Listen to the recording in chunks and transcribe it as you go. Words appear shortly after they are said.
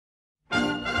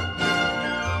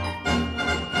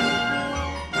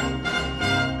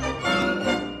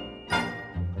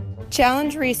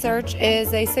Challenge Research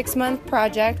is a 6-month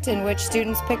project in which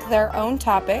students pick their own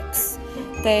topics.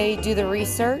 They do the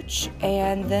research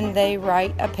and then they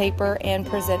write a paper and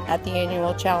present at the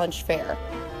annual Challenge Fair.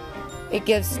 It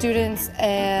gives students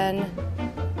an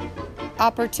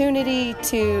opportunity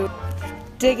to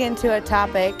dig into a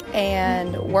topic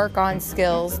and work on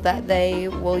skills that they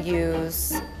will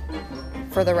use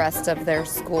for the rest of their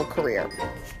school career.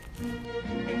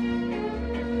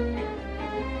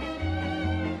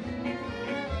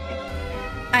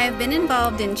 I have been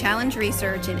involved in Challenge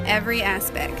Research in every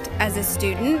aspect, as a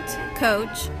student,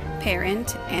 coach,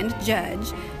 parent, and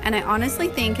judge, and I honestly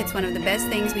think it's one of the best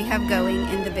things we have going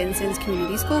in the Vincennes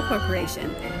Community School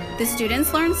Corporation. The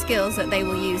students learn skills that they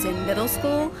will use in middle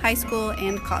school, high school,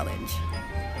 and college.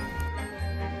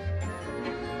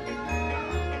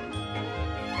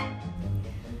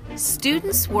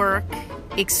 Students work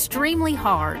extremely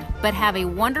hard, but have a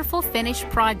wonderful finished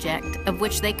project of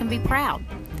which they can be proud.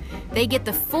 They get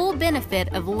the full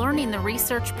benefit of learning the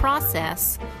research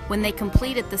process when they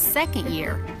complete it the second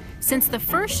year, since the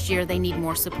first year they need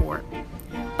more support.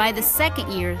 By the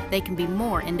second year, they can be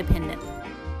more independent.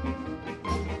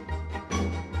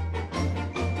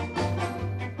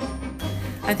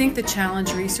 I think the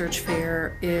Challenge Research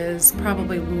Fair is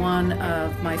probably one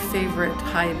of my favorite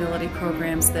high ability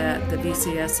programs that the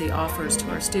VCSE offers to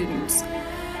our students.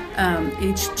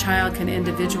 Each child can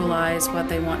individualize what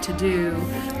they want to do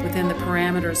within the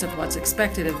parameters of what's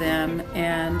expected of them,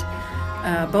 and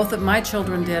both of my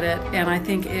children did it, and I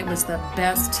think it was the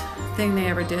best thing they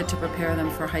ever did to prepare them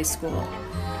for high school.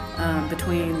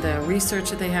 Between the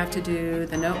research that they have to do,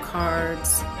 the note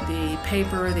cards, the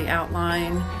paper, the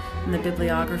outline, and the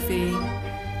bibliography,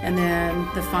 and then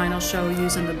the final show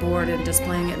using the board and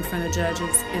displaying it in front of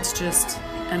judges. It's just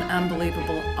an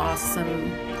unbelievable,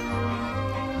 awesome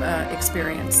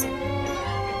experience.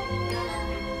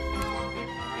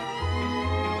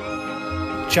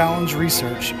 Challenge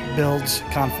Research builds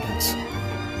confidence.